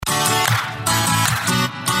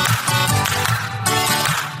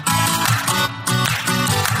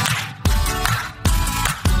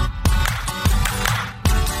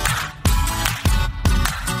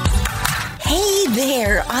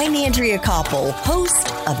Koppel, host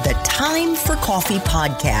of the Time for Coffee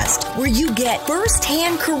podcast, where you get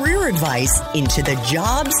first-hand career advice into the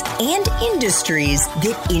jobs and industries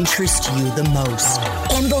that interest you the most.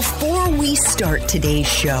 And before we start today's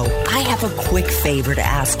show, I have a quick favor to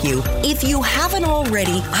ask you. If you haven't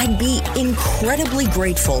already, I'd be incredibly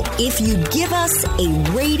grateful if you give us a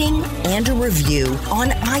rating and a review on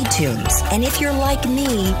iTunes. And if you're like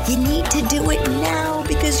me, you need to do it now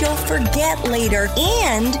because you'll forget later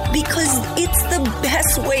and because it's the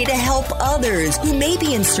best way to help others who may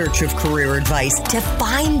be in search of career advice to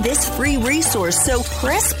find this free resource. So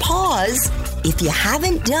press pause if you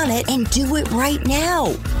haven't done it and do it right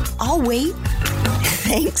now. I'll wait.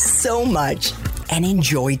 Thanks so much and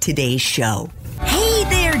enjoy today's show. Hey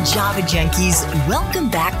there, Java Junkies. Welcome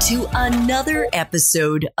back to another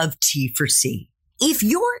episode of T4C. If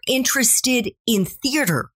you're interested in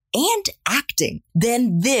theater and acting,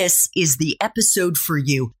 then this is the episode for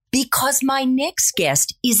you because my next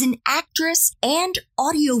guest is an actress and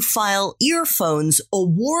audiophile earphones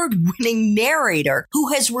award-winning narrator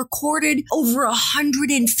who has recorded over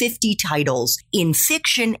 150 titles in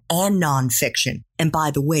fiction and nonfiction. And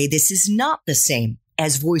by the way, this is not the same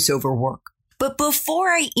as voiceover work. But before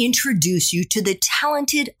I introduce you to the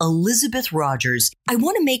talented Elizabeth Rogers, I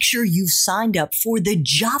want to make sure you've signed up for the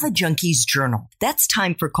Java Junkies Journal. That's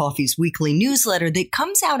Time for Coffee's weekly newsletter that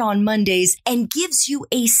comes out on Mondays and gives you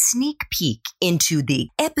a sneak peek into the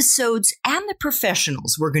episodes and the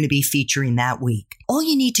professionals we're going to be featuring that week. All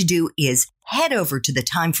you need to do is head over to the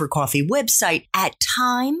Time for Coffee website at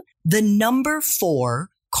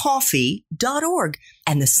time4coffee.org,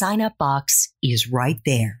 and the sign-up box is right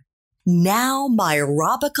there. Now, my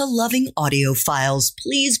Arabica-loving audiophiles,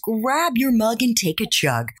 please grab your mug and take a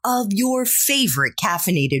chug of your favorite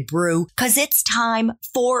caffeinated brew, because it's time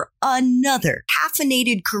for another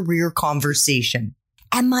caffeinated career conversation.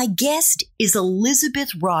 And my guest is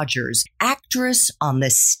Elizabeth Rogers, actress on the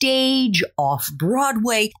stage,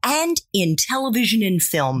 off-Broadway, and in television and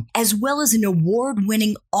film, as well as an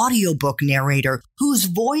award-winning audiobook narrator whose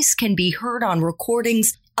voice can be heard on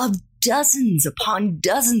recordings of dozens upon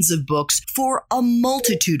dozens of books for a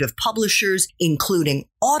multitude of publishers, including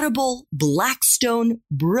Audible, Blackstone,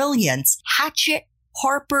 Brilliance, Hachette,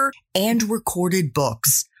 Harper, and Recorded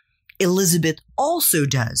Books. Elizabeth also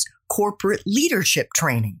does corporate leadership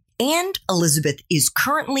training. And Elizabeth is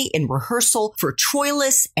currently in rehearsal for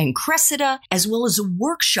Troilus and Cressida, as well as a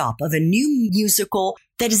workshop of a new musical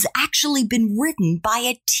that has actually been written by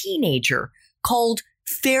a teenager called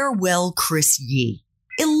Farewell, Chris Yee.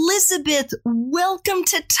 Elizabeth, welcome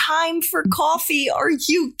to Time for Coffee. Are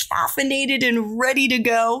you caffeinated and ready to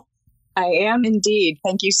go? I am indeed.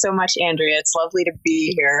 Thank you so much, Andrea. It's lovely to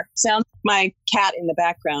be here. Sounds like my cat in the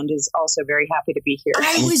background is also very happy to be here.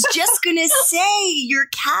 I was just going to say, your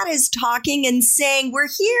cat is talking and saying, we're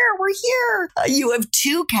here. You have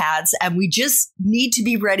two cats, and we just need to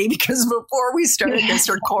be ready because before we started this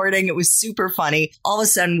recording, it was super funny. All of a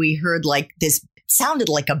sudden, we heard like this. Sounded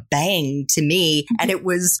like a bang to me. And it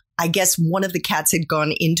was, I guess, one of the cats had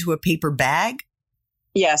gone into a paper bag.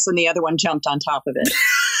 Yes, and the other one jumped on top of it.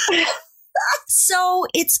 So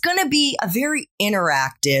it's going to be a very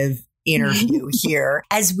interactive interview here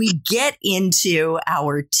as we get into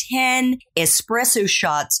our 10 espresso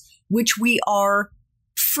shots, which we are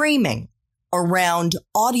framing around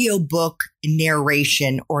audiobook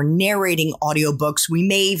narration or narrating audiobooks. We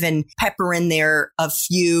may even pepper in there a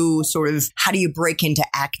few sort of how do you break into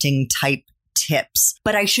acting type tips.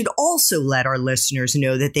 But I should also let our listeners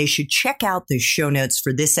know that they should check out the show notes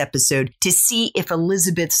for this episode to see if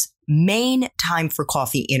Elizabeth's main Time for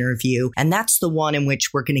Coffee interview, and that's the one in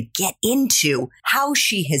which we're going to get into how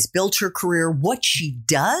she has built her career, what she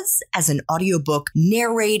does as an audiobook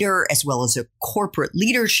narrator, as well as a corporate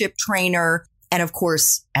leadership trainer, and of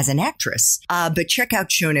course, as an actress. But check out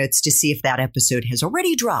show notes to see if that episode has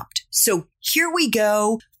already dropped. So here we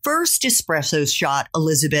go. First espresso shot,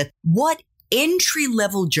 Elizabeth. What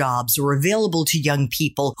entry-level jobs are available to young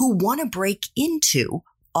people who want to break into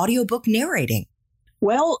audiobook narrating?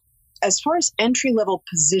 Well, as far as entry-level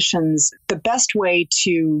positions, the best way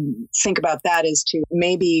to think about that is to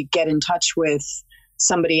maybe get in touch with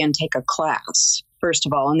somebody and take a class, first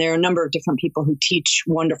of all. And there are a number of different people who teach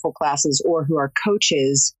wonderful classes or who are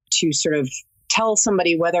coaches to sort of tell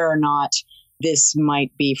somebody whether or not this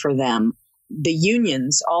might be for them. The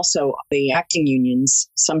unions also, the acting unions,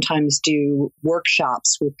 sometimes do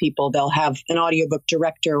workshops with people. They'll have an audiobook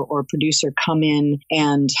director or producer come in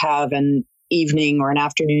and have an evening or an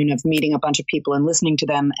afternoon of meeting a bunch of people and listening to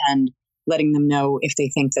them and letting them know if they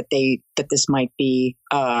think that this might be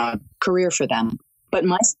a career for them. But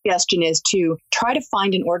my suggestion is to try to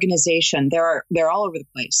find an organization. They're all over the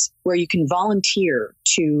place where you can volunteer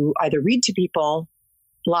to either read to people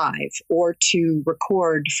live or to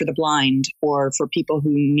record for the blind or for people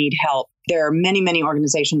who need help. There are many, many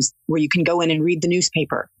organizations where you can go in and read the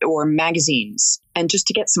newspaper or magazines, and just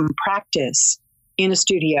to get some practice in a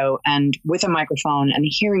studio and with a microphone and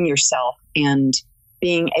hearing yourself and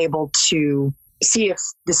being able to see if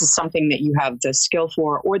this is something that you have the skill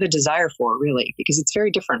for or the desire for, really, because it's very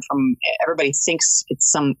different from everybody thinks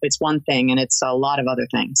it's one thing and it's a lot of other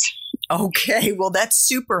things. Okay, well, that's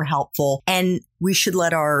super helpful. And we should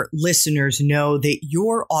let our listeners know that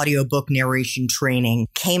your audiobook narration training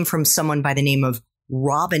came from someone by the name of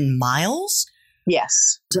Robin Miles.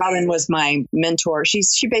 Yes. Robin was my mentor. She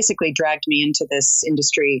basically dragged me into this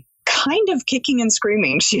industry kind of kicking and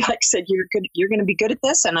screaming. She said, you're going to be good at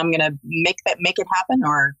this, and I'm going to make it happen,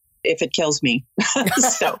 or if it kills me.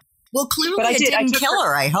 So, well, clearly it didn't kill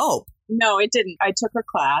her, I hope. No, it didn't. I took her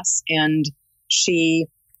class, and she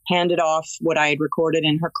handed off what I had recorded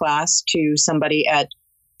in her class to somebody at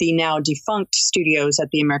the now defunct studios at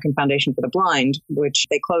the American Foundation for the Blind, which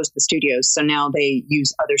they closed the studios. So now they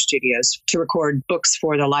use other studios to record books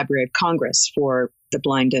for the Library of Congress for the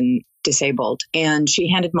blind and disabled. And she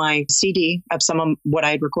handed my CD of some of what I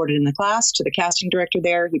had recorded in the class to the casting director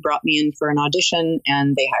there. He brought me in for an audition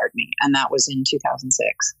and they hired me. And that was in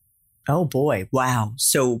 2006. Oh boy. Wow.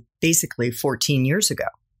 So basically 14 years ago.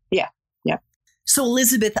 Yeah. Yeah. So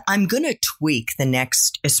Elizabeth, I'm going to tweak the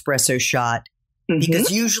next espresso shot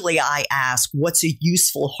because usually I ask, what's a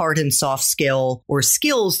useful hard and soft skill or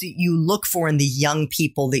skills that you look for in the young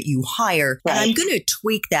people that you hire? Right. And I'm going to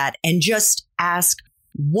tweak that and just ask,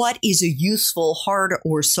 what is a useful hard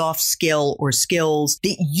or soft skill or skills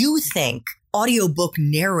that you think audiobook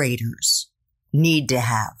narrators need to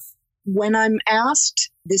have? When I'm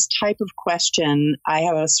asked this type of question, I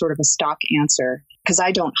have a sort of a stock answer because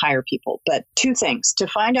I don't hire people. But two things: to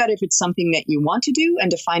find out if it's something that you want to do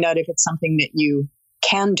and to find out if it's something that you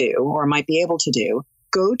can do or might be able to do.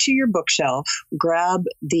 Go to your bookshelf, grab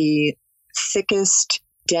the thickest,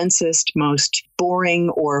 densest, most boring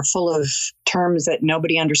or full of terms that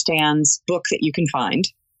nobody understands book that you can find.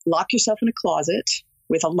 Lock yourself in a closet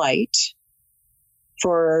with a light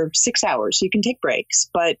for 6 hours. You can take breaks,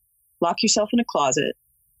 but lock yourself in a closet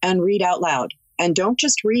and read out loud. And don't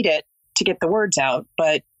just read it to get the words out,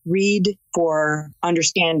 but read for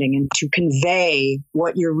understanding and to convey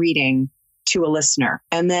what you're reading to a listener.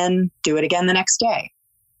 And then do it again the next day.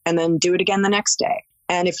 And then do it again the next day.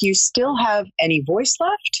 And if you still have any voice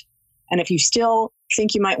left, and if you still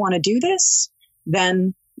think you might want to do this,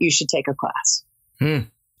 then you should take a class.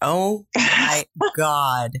 Oh my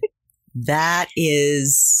God. That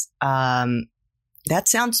is, that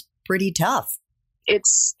sounds pretty tough.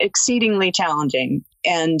 It's exceedingly challenging.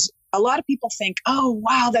 And a lot of people think, oh,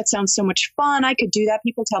 wow, that sounds so much fun. I could do that.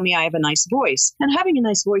 People tell me I have a nice voice. And having a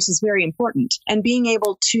nice voice is very important. And being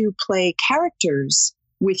able to play characters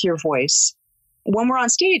with your voice. When we're on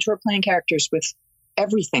stage, we're playing characters with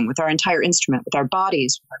everything, with our entire instrument, with our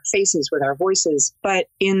bodies, with our faces, with our voices. But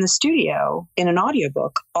in the studio, in an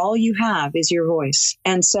audiobook, all you have is your voice.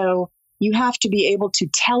 And so you have to be able to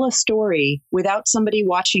tell a story without somebody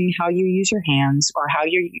watching how you use your hands or how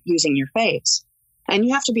you're using your face. And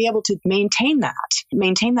you have to be able to maintain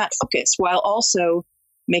that focus while also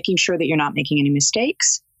making sure that you're not making any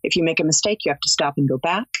mistakes. If you make a mistake, you have to stop and go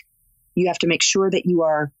back. You have to make sure that you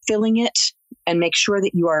are filling it and make sure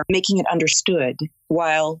that you are making it understood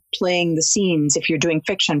while playing the scenes. If you're doing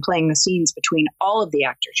fiction, playing the scenes between all of the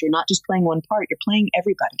actors. You're not just playing one part, you're playing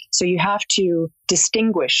everybody. So you have to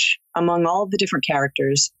distinguish among all of the different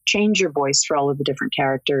characters, change your voice for all of the different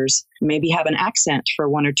characters, maybe have an accent for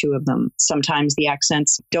one or two of them. Sometimes the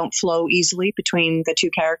accents don't flow easily between the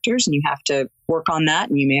two characters and you have to work on that,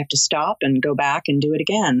 and you may have to stop and go back and do it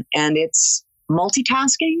again. And it's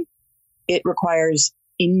multitasking. It requires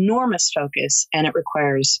enormous focus and it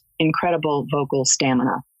requires incredible vocal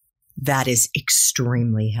stamina. That is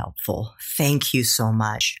extremely helpful. Thank you so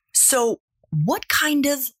much. So what kind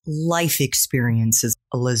of life experiences,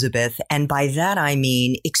 Elizabeth? And by that, I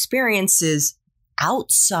mean experiences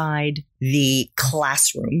outside the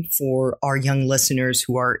classroom for our young listeners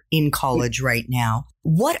who are in college right now.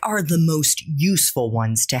 What are the most useful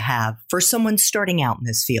ones to have for someone starting out in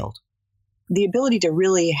this field? The ability to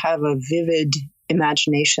really have a vivid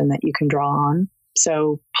imagination that you can draw on.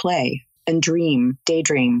 So play and dream,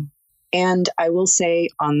 daydream. And I will say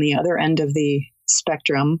on the other end of the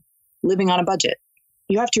spectrum, living on a budget.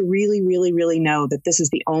 You have to really, really, really know that this is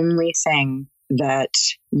the only thing that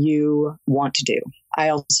you want to do. I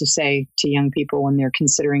also say to young people when they're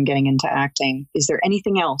considering getting into acting, is there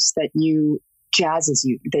anything else that jazzes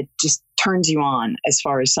you, that just turns you on as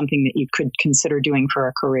far as something that you could consider doing for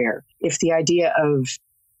a career? If the idea of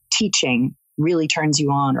teaching really turns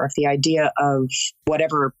you on, or if the idea of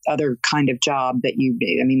whatever other kind of job that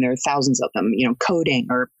there are thousands of them, coding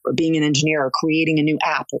or being an engineer or creating a new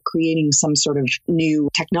app or creating some sort of new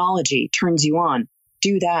technology turns you on,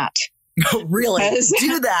 do that. Really?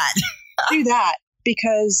 Do that. Do that,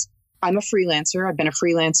 because I'm a freelancer. I've been a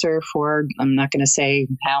freelancer for, I'm not going to say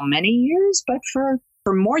how many years, but for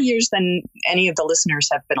more years than any of the listeners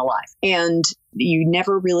have been alive. And you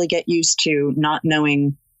never really get used to not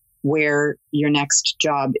knowing where your next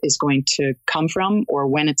job is going to come from or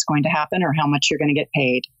when it's going to happen or how much you're going to get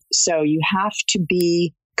paid. So you have to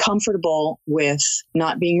be comfortable with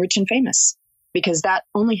not being rich and famous, because that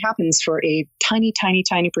only happens for a tiny, tiny,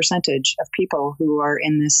 tiny percentage of people who are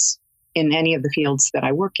in any of the fields that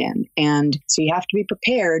I work in. And so you have to be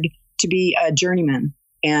prepared to be a journeyman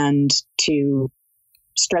and to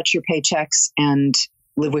stretch your paychecks and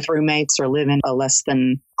live with roommates or live in a less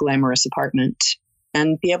than glamorous apartment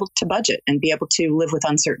and be able to budget and be able to live with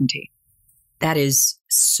uncertainty. That is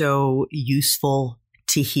so useful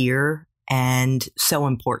to hear and so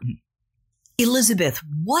important. Elizabeth,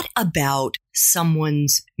 what about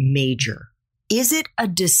someone's major? Is it a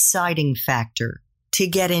deciding factor to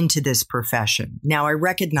get into this profession? Now, I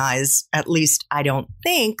recognize, at least I don't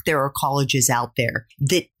think there are colleges out there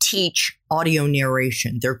that teach audio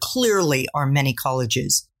narration. There clearly are many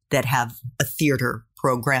colleges that have a theater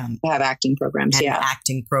program. They have acting programs, and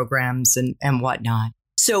acting programs and whatnot.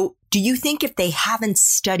 So do you think if they haven't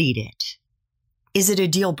studied it, is it a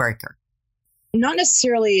deal breaker? Not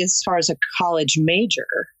necessarily as far as a college major,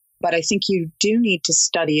 but I think you do need to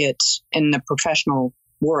study it in the professional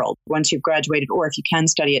world once you've graduated, or if you can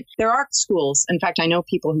study it. There are schools. In fact, I know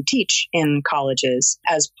people who teach in colleges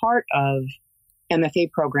as part of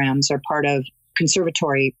MFA programs or part of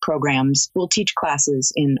conservatory programs will teach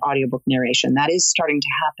classes in audiobook narration. That is starting to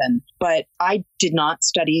happen. But I did not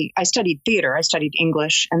study. I studied theater. I studied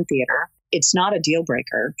English and theater. It's not a deal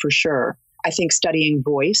breaker for sure. I think studying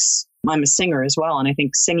voice, I'm a singer as well, and I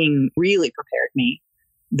think singing really prepared me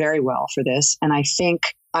very well for this. And I think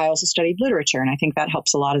I also studied literature, and I think that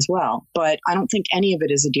helps a lot as well. But I don't think any of it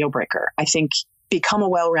is a deal breaker. I think become a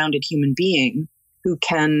well-rounded human being who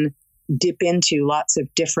can dip into lots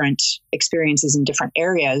of different experiences in different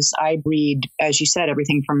areas. I read, as you said,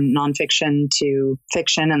 everything from nonfiction to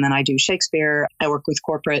fiction, and then I do Shakespeare. I work with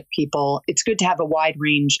corporate people. It's good to have a wide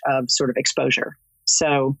range of sort of exposure.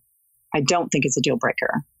 So I don't think it's a deal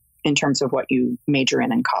breaker in terms of what you major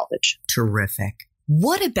in college. Terrific.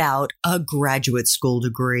 What about a graduate school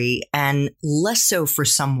degree, and less so for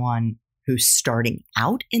someone who's starting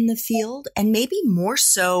out in the field, and maybe more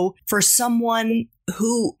so for someone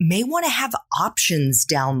who may want to have options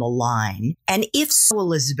down the line? And if so,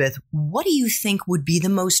 Elizabeth, what do you think would be the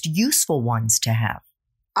most useful ones to have?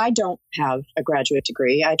 I don't have a graduate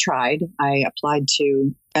degree. I tried. I applied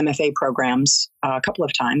to MFA programs a couple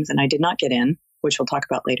of times, and I did not get in, which we'll talk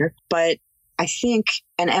about later. But I think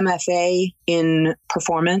an MFA in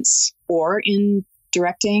performance or in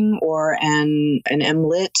directing or an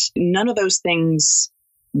MLit, none of those things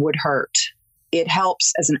would hurt. It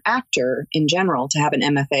helps as an actor in general to have an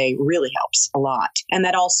MFA, really helps a lot. And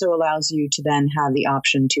that also allows you to then have the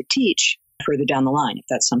option to teach further down the line if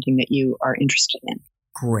that's something that you are interested in.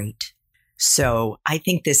 Great. So I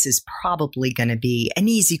think this is probably going to be an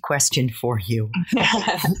easy question for you.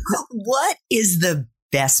 What is the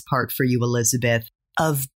best part for you, Elizabeth,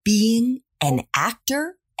 of being an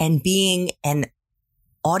actor and being an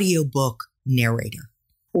audiobook narrator?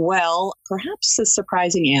 Well, perhaps the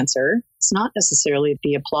surprising answer, it's not necessarily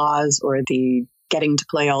the applause or the getting to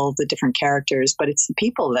play all of the different characters, but it's the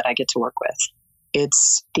people that I get to work with.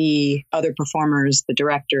 It's the other performers, the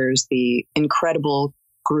directors, the incredible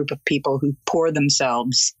group of people who pour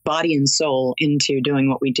themselves body and soul into doing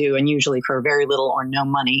what we do, and usually for very little or no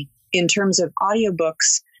money. In terms of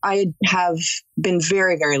audiobooks, I have been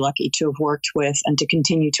very, very lucky to have worked with and to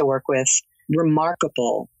continue to work with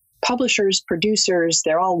remarkable publishers, producers.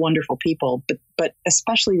 They're all wonderful people, but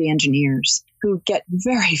especially the engineers who get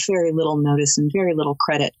very, very little notice and very little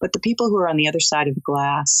credit. But the people who are on the other side of the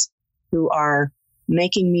glass, who are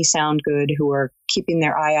making me sound good, who are keeping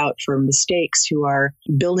their eye out for mistakes, who are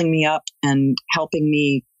building me up and helping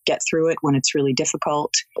me get through it when it's really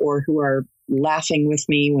difficult, or who are laughing with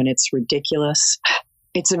me when it's ridiculous.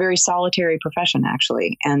 It's a very solitary profession,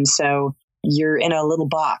 actually. And so you're in a little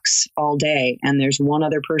box all day, and there's one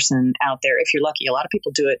other person out there. If you're lucky, a lot of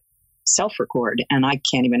people do it self-record, and I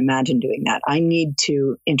can't even imagine doing that. I need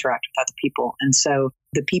to interact with other people. And so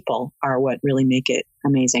the people are what really make it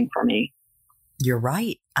amazing for me. You're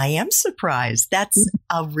right. I am surprised. That's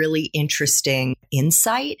a really interesting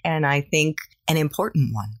insight, and I think an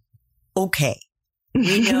important one. Okay.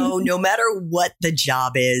 We know no matter what the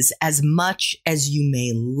job is, as much as you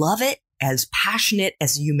may love it, as passionate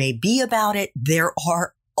as you may be about it, there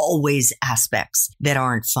are always aspects that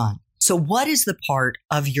aren't fun. So what is the part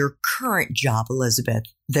of your current job, Elizabeth,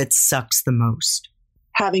 that sucks the most?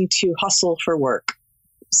 Having to hustle for work,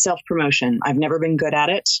 self-promotion. I've never been good at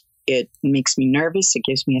it. It makes me nervous. It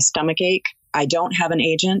gives me a stomach ache. I don't have an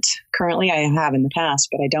agent. Currently, I have in the past,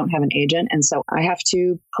 but I don't have an agent. And so I have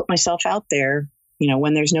to put myself out there.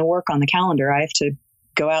 When there's no work on the calendar, I have to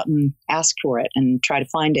go out and ask for it and try to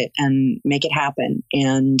find it and make it happen.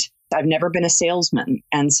 And I've never been a salesman.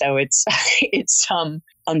 And so it's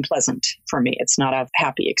unpleasant for me. It's not a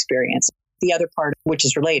happy experience. The other part, which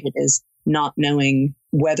is related, is not knowing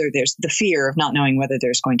whether there's the fear of not knowing whether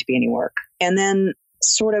there's going to be any work. And then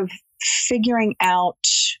sort of figuring out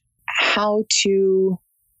how to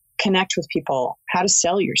connect with people, how to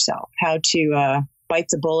sell yourself, how to bite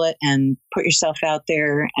the bullet and put yourself out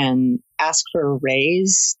there and ask for a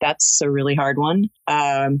raise. That's a really hard one.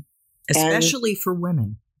 Especially for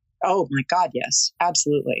women. Oh my God, yes,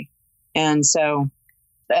 absolutely. And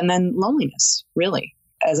then loneliness, really.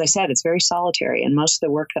 As I said, it's very solitary. And most of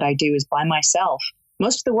the work that I do is by myself.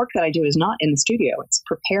 Most of the work that I do is not in the studio. It's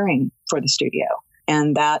preparing for the studio.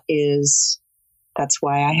 And that's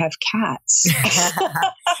why I have cats.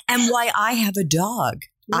 And why I have a dog.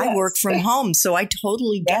 Yes. I work from home, so I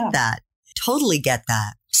totally get that. Totally get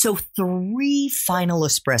that. So 3 final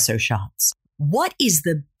espresso shots. What is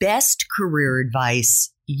the best career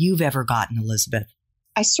advice you've ever gotten, Elizabeth?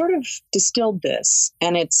 I sort of distilled this,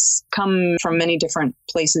 and it's come from many different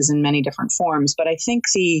places in many different forms. But I think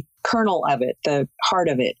the kernel of it, the heart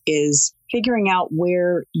of it, is figuring out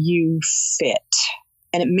where you fit.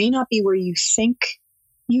 And it may not be where you think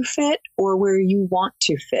you fit or where you want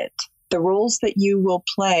to fit. The roles that you will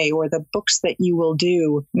play or the books that you will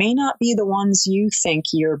do may not be the ones you think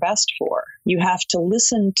you're best for. You have to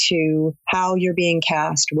listen to how you're being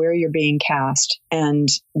cast, where you're being cast, and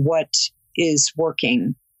what is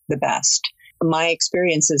working the best. My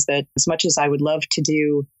experience is that as much as I would love to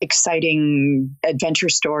do exciting adventure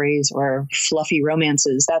stories or fluffy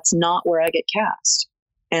romances, that's not where I get cast.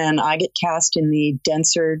 And I get cast in the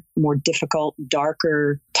denser, more difficult,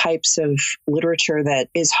 darker types of literature that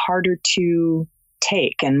is harder to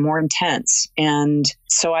take and more intense. And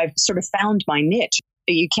so I've sort of found my niche.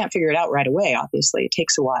 You can't figure it out right away, obviously. It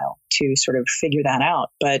takes a while to sort of figure that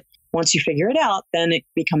out. But once you figure it out, then it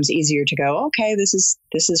becomes easier to go, okay, this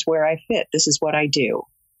is where I fit. This is what I do.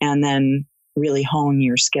 And then really hone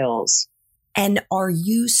your skills. And are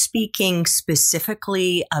you speaking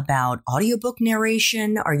specifically about audiobook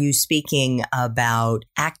narration? Are you speaking about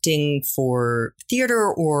acting for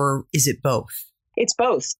theater, or is it both? It's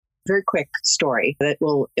both. Very quick story that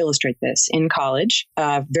will illustrate this. In college,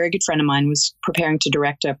 a very good friend of mine was preparing to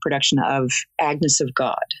direct a production of Agnes of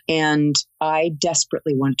God. And I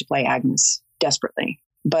desperately wanted to play Agnes, desperately.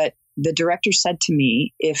 But the director said to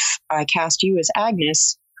me, if I cast you as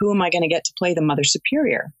Agnes, who am I going to get to play the Mother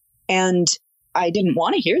Superior? And I didn't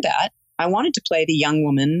want to hear that. I wanted to play the young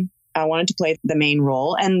woman. I wanted to play the main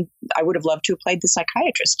role. And I would have loved to have played the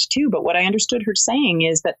psychiatrist too. But what I understood her saying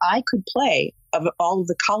is that I could play, of all of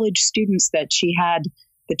the college students that she had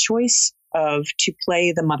the choice of, to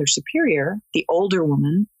play the Mother Superior, the older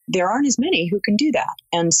woman, there aren't as many who can do that.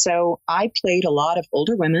 And so I played a lot of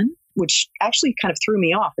older women, which actually kind of threw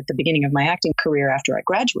me off at the beginning of my acting career after I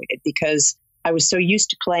graduated, because I was so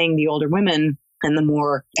used to playing the older women and the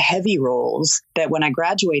more heavy roles that when I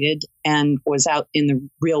graduated and was out in the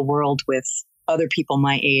real world with other people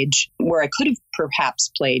my age, where I could have perhaps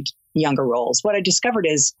played younger roles, what I discovered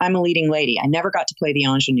is I'm a leading lady. I never got to play the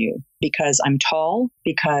ingenue because I'm tall,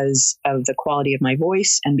 because of the quality of my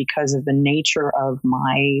voice, and because of the nature of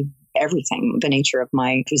my everything, the nature of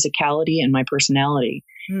my physicality and my personality.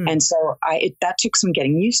 And so that took some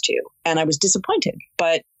getting used to, and I was disappointed.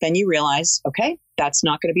 But then you realize, okay, that's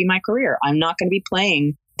not going to be my career. I'm not going to be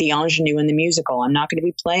playing the ingenue in the musical. I'm not going to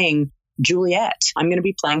be playing Juliet. I'm going to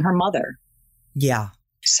be playing her mother. Yeah.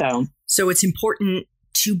 So it's important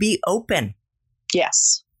to be open.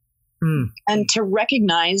 Yes. And to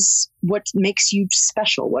recognize what makes you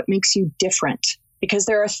special, what makes you different, because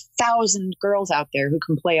there are 1,000 girls out there who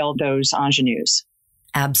can play all those ingenues.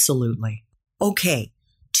 Absolutely. Okay.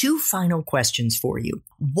 2 final questions for you.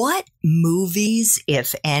 What movies,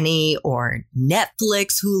 if any, or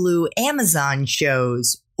Netflix, Hulu, Amazon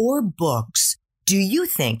shows, or books do you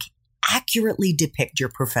think accurately depict your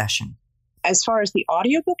profession? As far as the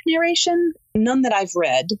audiobook narration, none that I've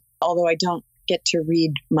read, although I don't get to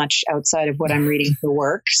read much outside of what I'm reading for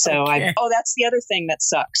work. So Okay. That's the other thing that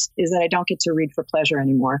sucks, is that I don't get to read for pleasure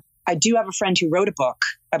anymore. I do have a friend who wrote a book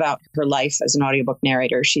about her life as an audiobook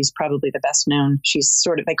narrator. She's probably the best known. She's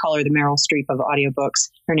they call her the Meryl Streep of audiobooks.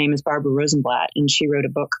 Her name is Barbara Rosenblatt, and she wrote a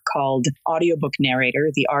book called Audiobook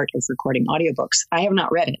Narrator, The Art of Recording Audiobooks. I have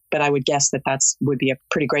not read it, but I would guess that would be a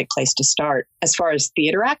pretty great place to start. As far as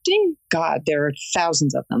theater acting, God, there are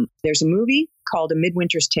thousands of them. There's a movie called A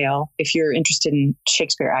Midwinter's Tale, if you're interested in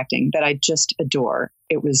Shakespeare acting, that I just adore.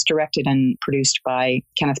 It was directed and produced by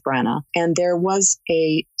Kenneth Branagh. And there was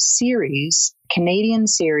a Canadian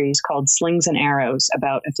series called Slings and Arrows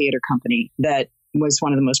about a theater company that was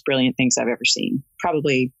one of the most brilliant things I've ever seen,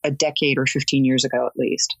 probably a decade or 15 years ago at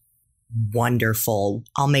least. Wonderful.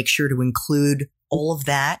 I'll make sure to include all of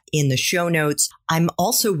that in the show notes. I'm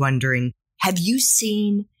also wondering, have you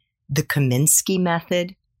seen The Kominsky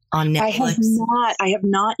Method on Netflix? I have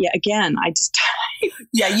not yet. Again,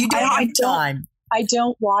 Yeah, you don't have time. I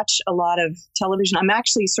don't watch a lot of television. I'm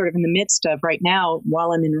actually sort of in the midst of right now,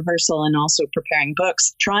 while I'm in rehearsal and also preparing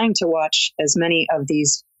books, trying to watch as many of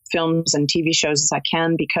these films and TV shows as I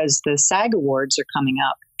can, because the SAG Awards are coming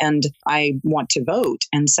up and I want to vote.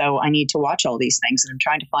 And so I need to watch all these things, and I'm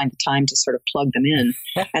trying to find the time to sort of plug them in.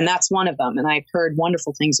 And that's one of them. And I've heard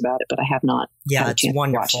wonderful things about it, but I have not. Yeah, it's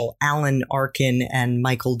wonderful. Alan Arkin and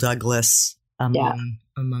Michael Douglas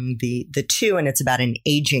among the two. And it's about an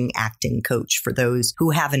aging acting coach for those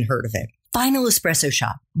who haven't heard of it. Final espresso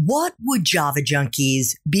shot. What would Java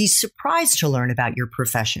junkies be surprised to learn about your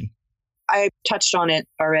profession? I touched on it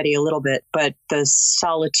already a little bit, but the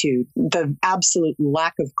solitude, the absolute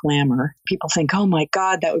lack of glamour. People think, oh my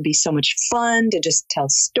God, that would be so much fun to just tell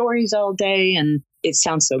stories all day. And it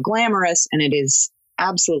sounds so glamorous, and it is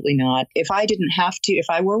absolutely not. If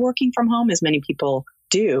I were working from home, as many people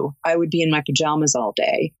do, I would be in my pajamas all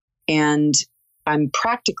day. And I'm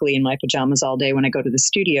practically in my pajamas all day when I go to the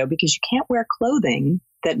studio, because you can't wear clothing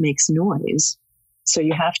that makes noise. So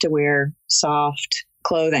you have to wear soft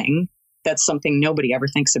clothing. That's something nobody ever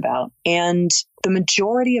thinks about. And the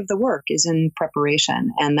majority of the work is in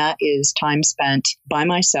preparation. And that is time spent by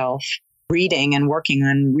myself reading and working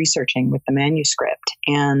on researching with the manuscript.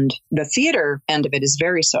 And the theater end of it is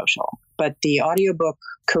very social, but the audiobook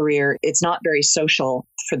career, it's not very social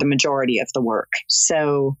for the majority of the work.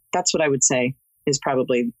 So that's what I would say is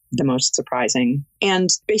probably the most surprising. And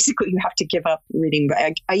basically you have to give up reading.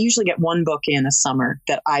 I usually get one book in a summer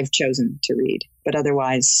that I've chosen to read, but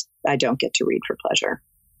otherwise I don't get to read for pleasure.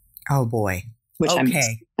 Oh boy. Which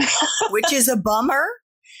It's a bummer.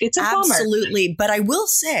 Absolutely. But I will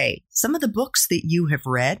say some of the books that you have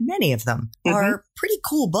read, many of them are pretty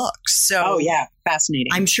cool books. So oh yeah,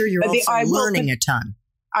 fascinating. I'm sure you're also learning a ton.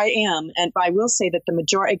 I am. And I will say that the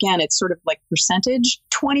majority, again, it's sort of like percentage.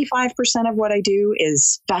 25% of what I do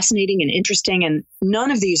is fascinating and interesting. And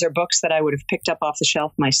none of these are books that I would have picked up off the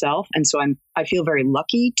shelf myself. And so I feel very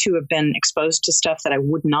lucky to have been exposed to stuff that I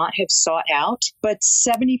would not have sought out. But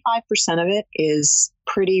 75% of it is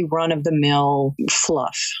pretty run-of-the-mill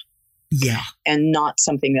fluff. Yeah. And not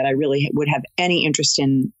something that I really would have any interest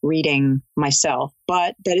in reading myself.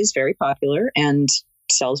 But that is very popular and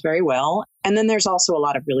sells very well. And then there's also a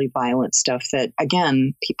lot of really violent stuff that,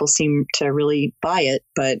 again, people seem to really buy it,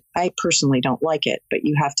 but I personally don't like it. But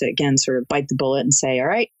you have to, again, sort of bite the bullet and say, all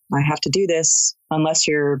right, I have to do this. Unless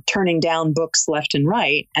you're turning down books left and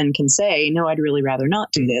right and can say, no, I'd really rather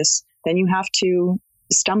not do this, then you have to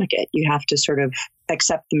stomach it. You have to sort of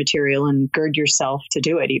accept the material and gird yourself to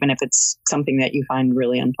do it, even if it's something that you find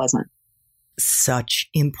really unpleasant. Such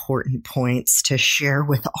important points to share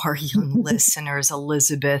with our young listeners,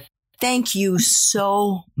 Elizabeth. Thank you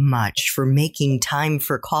so much for making time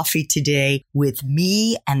for coffee today with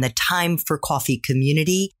me and the Time for Coffee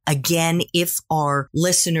community. Again, if our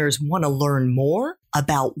listeners want to learn more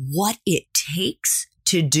about what it takes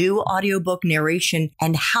to do audiobook narration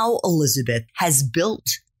and how Elizabeth has built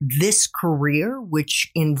this career, which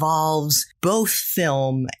involves both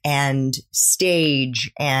film and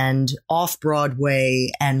stage and off-Broadway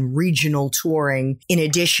and regional touring, in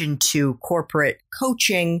addition to corporate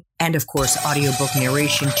coaching and, of course, audiobook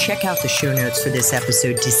narration. Check out the show notes for this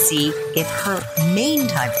episode to see if her main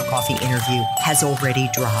Time for Coffee interview has already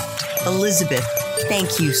dropped. Elizabeth,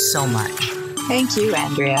 thank you so much. Thank you,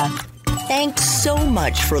 Andrea. Thanks so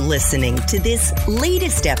much for listening to this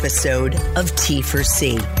latest episode of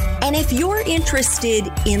T4C. And if you're interested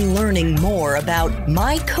in learning more about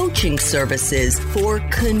my coaching services for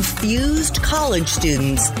confused college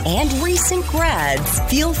students and recent grads,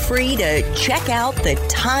 feel free to check out the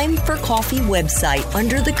Time for Coffee website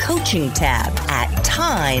under the coaching tab at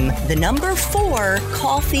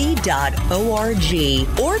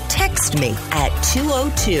time4coffee.org or text me at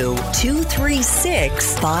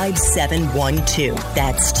 202-236-5712.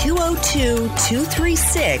 That's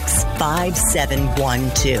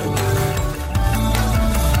 202-236-5712.